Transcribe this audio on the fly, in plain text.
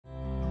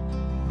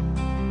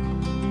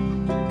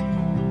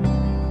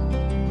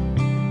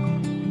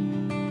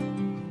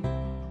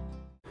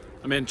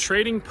I'm in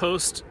Trading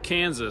Post,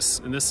 Kansas,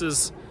 and this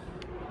is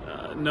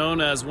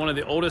known as one of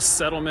the oldest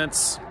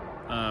settlements,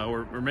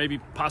 or maybe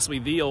possibly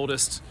the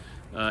oldest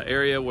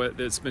area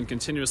that's been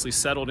continuously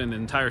settled in the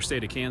entire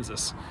state of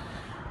Kansas.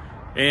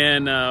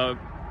 And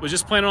was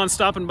just planning on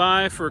stopping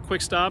by for a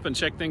quick stop and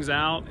check things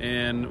out,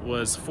 and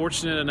was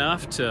fortunate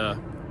enough to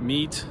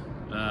meet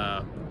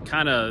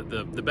kind of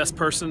the best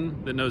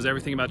person that knows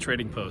everything about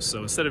Trading Post.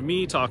 So instead of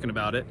me talking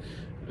about it,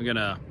 I'm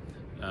gonna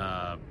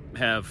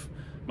have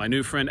my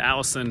new friend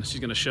Alison. She's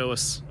gonna show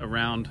us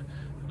around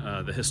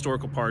the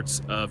historical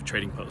parts of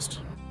Trading Post.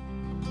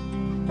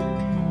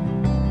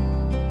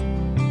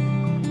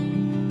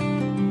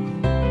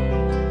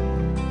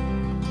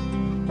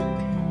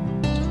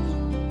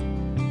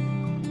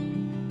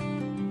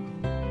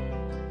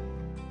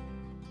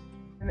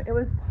 It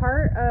was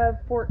part of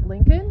Fort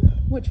Lincoln,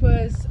 which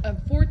was a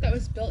fort that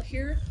was built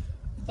here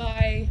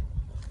by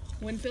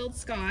Winfield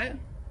Scott.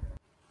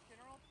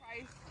 General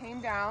Price came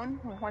down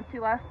once he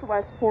left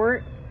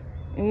Westport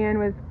and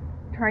was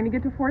trying to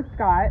get to Fort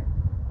Scott,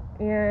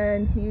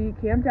 and he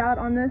camped out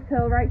on this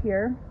hill right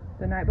here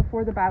the night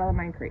before the Battle of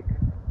Mine Creek.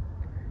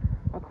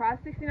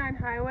 Across 69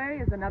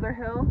 Highway is another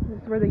hill.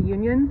 This is where the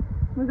Union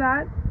was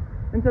at,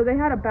 and so they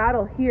had a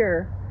battle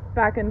here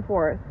back and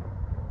forth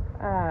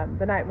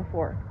the night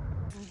before.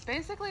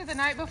 Basically, the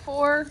night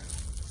before,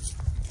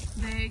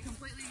 they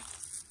completely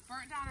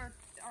burnt down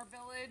our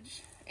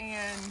village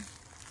and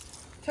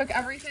took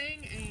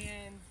everything,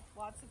 and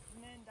lots of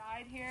men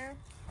died here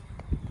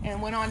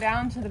and went on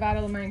down to the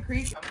Battle of Mine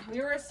Creek.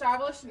 We were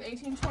established in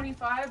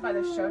 1825 by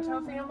the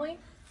Choteau family.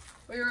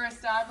 We were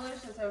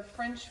established as a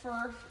French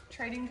fur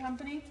trading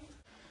company.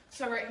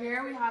 So right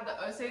here we have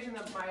the Osage and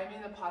the Miami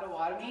and the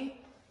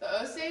Potawatomi.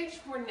 The Osage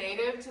were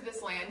native to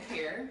this land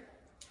here.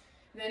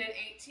 Then in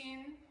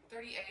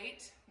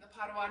 1838, the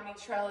Potawatomi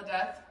Trail of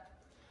Death,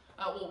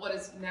 what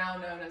is now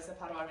known as the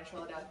Potawatomi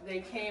Trail of Death, they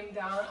came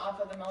down off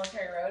of the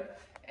military road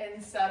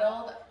and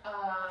settled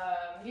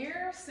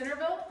near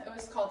Centerville. It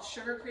was called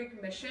Sugar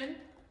Creek Mission.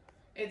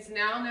 It's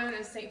now known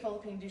as St.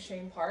 Philippine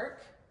Duchesne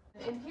Park.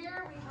 In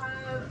here we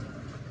have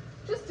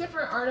just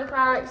different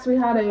artifacts. We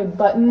had a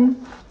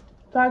button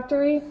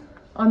factory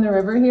on the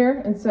river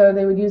here, and so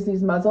they would use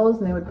these muzzles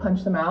and they would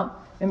punch them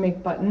out and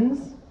make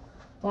buttons.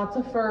 Lots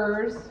of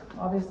furs.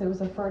 Obviously it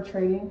was a fur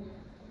trading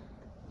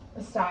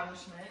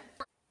establishment.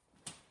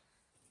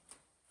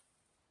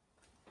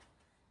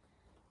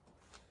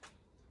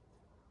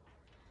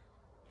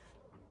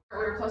 We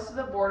were close to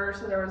the border,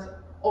 so there was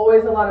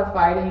always a lot of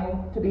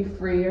fighting to be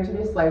free or to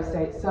be a slave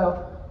state.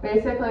 So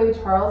basically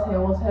Charles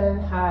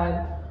Hamilton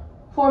had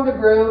formed a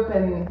group,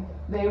 and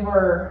they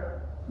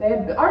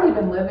had already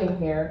been living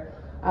here.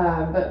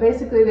 But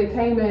basically they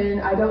came in,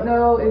 I don't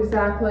know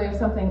exactly if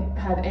something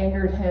had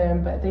angered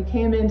him, but they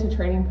came into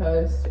Trading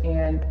Post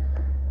and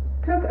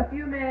took a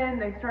few men.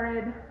 They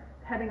started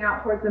heading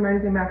out towards the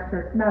Wiseguy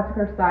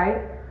massacre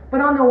site,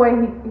 but on the way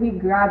he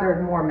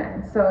gathered more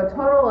men. So a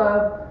total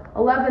of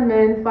 11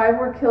 men, 5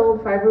 were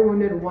killed, 5 were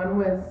wounded, 1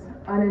 was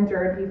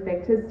uninjured. He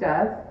faked his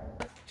death.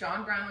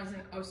 John Brown was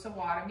in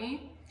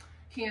Osawatomie,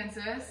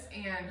 Kansas,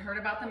 and heard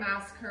about the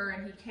massacre,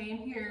 and he came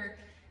here,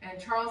 and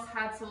Charles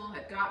Hatzel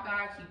had got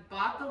back. He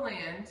bought the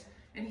land,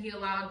 and he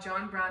allowed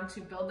John Brown to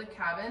build the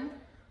cabin.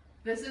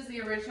 This is the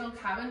original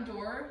cabin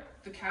door.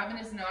 The cabin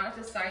is not at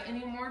the site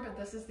anymore, but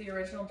this is the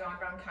original John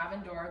Brown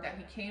cabin door that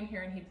he came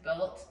here and he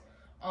built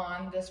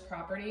on this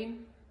property.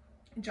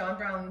 John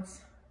Brown's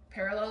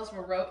parallels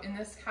were wrote in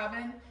this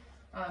cabin.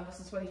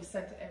 This is what he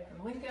sent to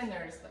Abraham Lincoln.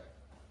 There's the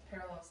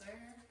parallels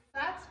there.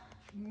 That's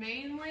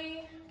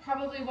mainly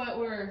probably what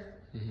we're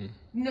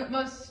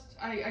most,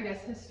 I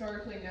guess,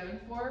 historically known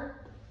for.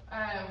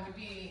 Would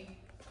be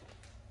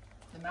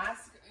the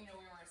massacre. You know,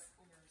 we were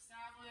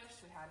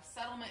established. We had a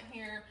settlement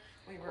here.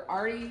 We were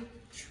already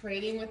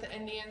trading with the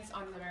Indians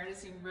on the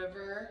Meredith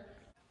River.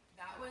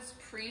 That was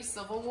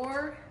pre-Civil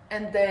War,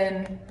 and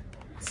then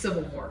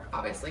Civil War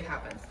obviously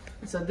happened.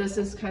 And so this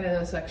is kind of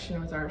the section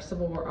with our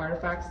Civil War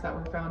artifacts that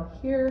were found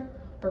here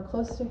or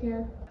close to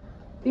here.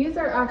 These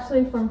are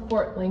actually from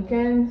Fort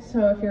Lincoln.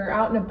 So if you're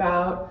out and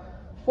about,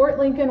 Fort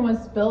Lincoln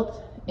was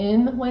built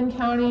in Lynn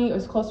County. It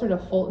was closer to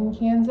Fulton,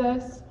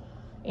 Kansas.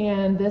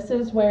 And this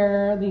is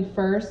where the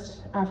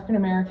first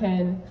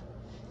African-American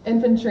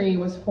infantry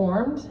was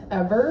formed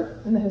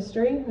ever in the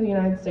history of the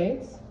United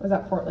States. It was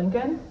at Fort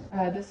Lincoln.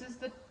 This is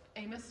the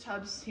Amos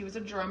Tubbs. He was a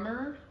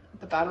drummer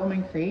at the Battle of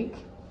Mine Creek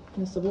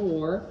in the Civil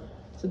War.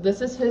 So this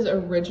is his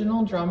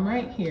original drum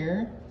right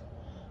here.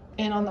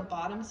 And on the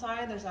bottom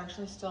side, there's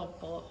actually still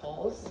bullet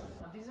holes.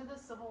 These are the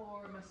Civil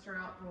War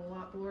muster-out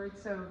roll-out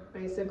boards. So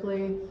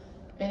basically,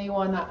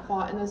 anyone that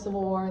fought in the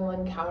Civil War in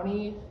Lynn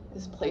County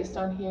is placed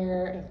on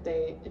here. If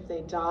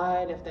they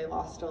died, if they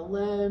lost a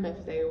limb,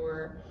 if they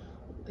were,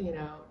 you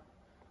know,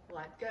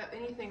 let go,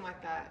 anything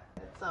like that.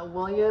 It's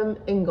William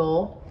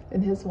Ingle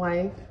and his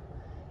wife.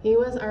 He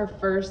was our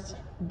first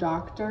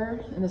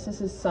doctor, and this is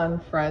his son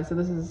Fred. So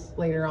this is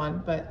later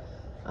on, but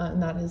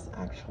not his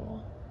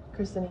actual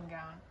christening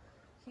gown.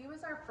 He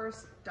was our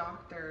first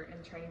doctor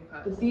in Trading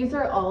Post. These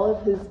are all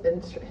of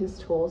his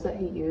tools that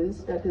he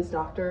used at his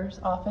doctor's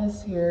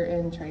office here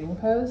in Trading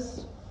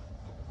Post.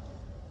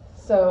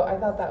 So I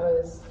thought that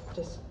was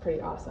just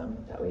pretty awesome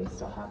that we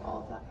still have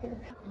all of that here.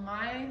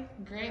 My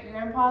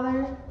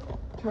great-grandfather,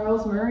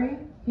 Charles Murray,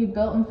 he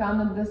built and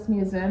founded this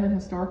museum and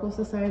historical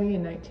society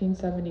in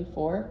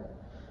 1974.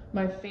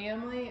 My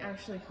family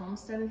actually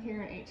homesteaded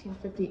here in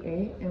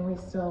 1858, and we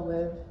still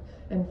live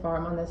and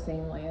farm on the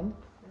same land.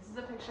 This is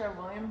a picture of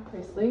William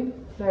Priestley.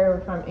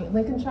 They're from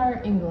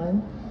Lincolnshire,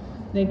 England.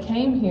 They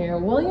came here.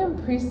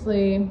 William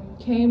Priestley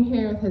came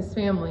here with his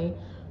family.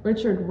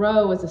 Richard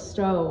Roe was a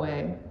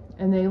stowaway,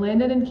 and they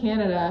landed in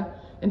Canada,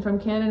 and from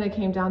Canada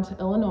came down to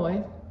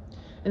Illinois.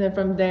 And then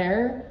from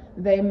there,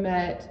 they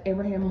met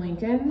Abraham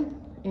Lincoln,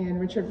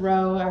 and Richard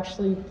Roe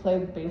actually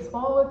played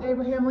baseball with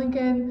Abraham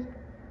Lincoln,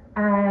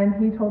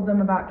 and he told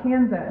them about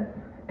Kansas.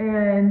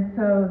 And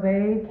so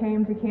they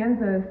came to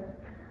Kansas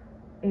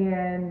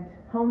and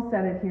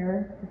homesteaded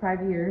here for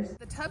 5 years.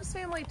 The Tubbs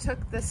family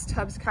took this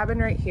Tubbs cabin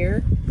right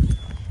here,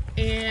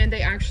 and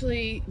they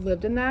actually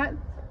lived in that.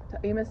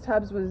 Amos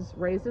Tubbs was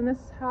raised in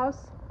this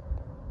house,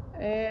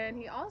 and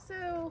he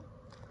also,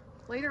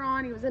 later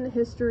on, he was into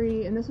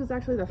history, and this was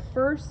actually the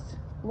first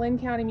Linn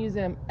County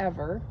museum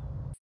ever.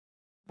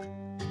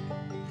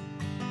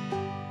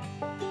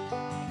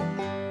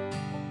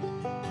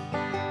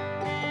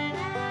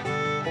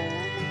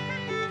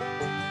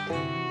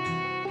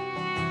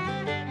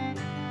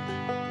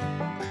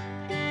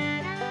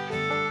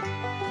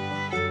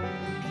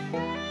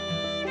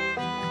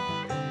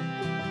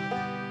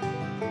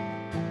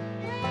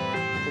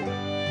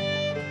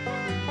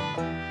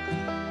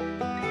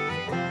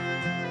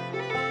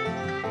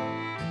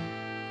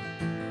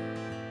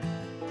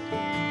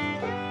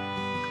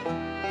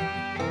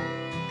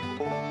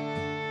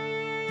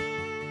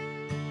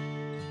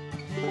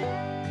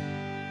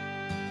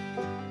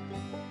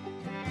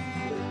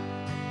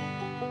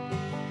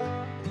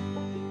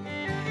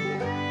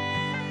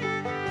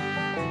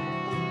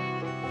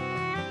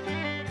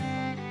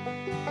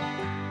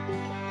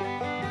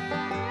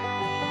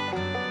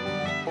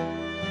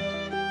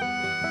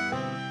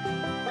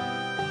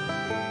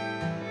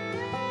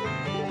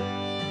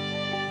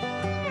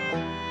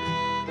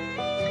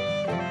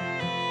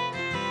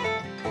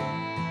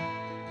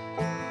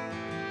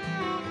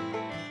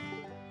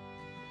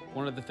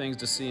 One of the things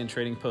to see in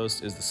Trading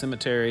Post is the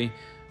cemetery.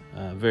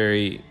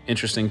 Very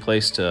interesting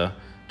place to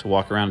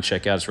walk around and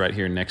check out. It's right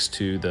here next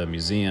to the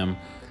museum.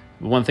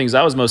 One of the things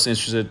I was most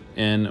interested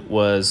in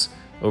was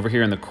over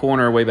here in the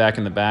corner, way back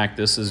in the back.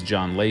 This is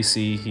John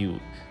Lacey. He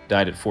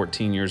died at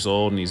 14 years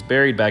old, and he's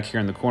buried back here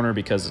in the corner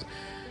because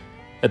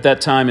at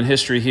that time in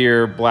history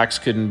here, blacks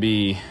couldn't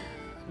be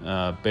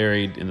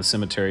buried in the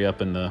cemetery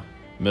up in the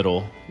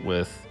middle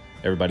with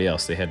everybody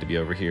else. They had to be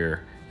over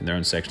here in their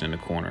own section in the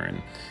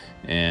corner.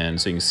 And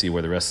so you can see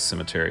where the rest of the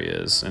cemetery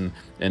is. And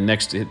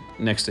next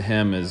to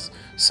him is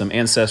some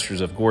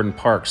ancestors of Gordon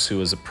Parks, who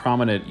was a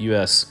prominent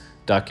U.S.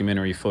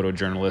 documentary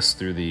photojournalist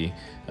through the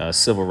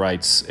civil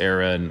rights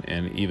era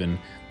and even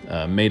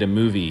made a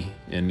movie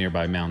in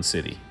nearby Mound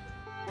City.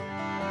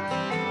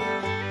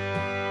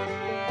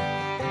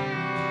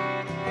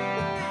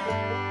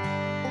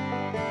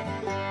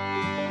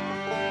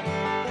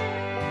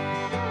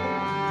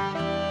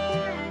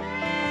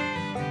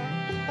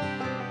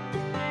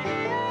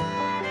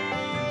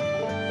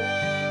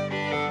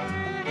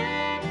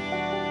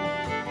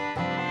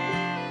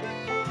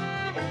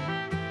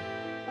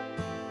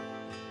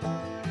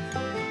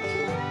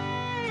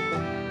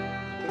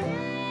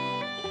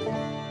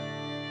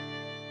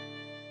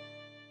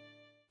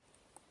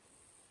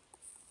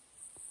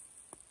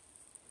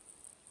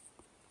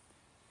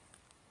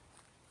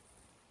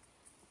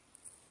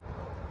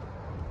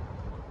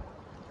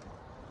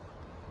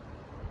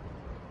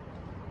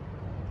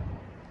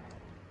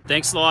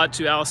 Thanks a lot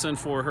to Alison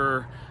for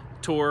her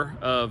tour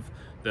of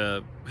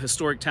the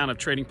historic town of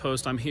Trading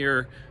Post. I'm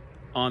here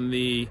on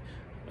the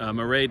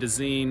Marais des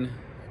Cygnes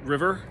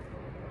River,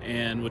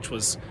 and which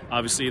was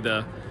obviously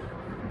the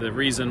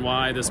reason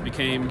why this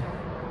became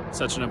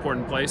such an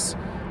important place.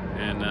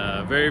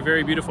 And very,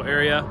 very beautiful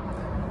area.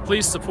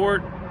 Please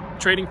support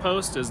Trading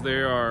Post as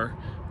they are,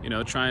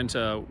 trying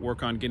to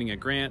work on getting a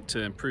grant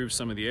to improve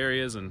some of the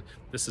areas. And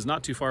this is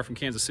not too far from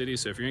Kansas City,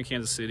 so if you're in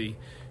Kansas City,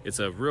 it's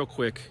a real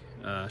quick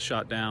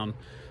shot down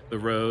the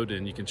road,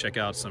 and you can check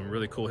out some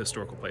really cool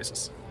historical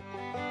places.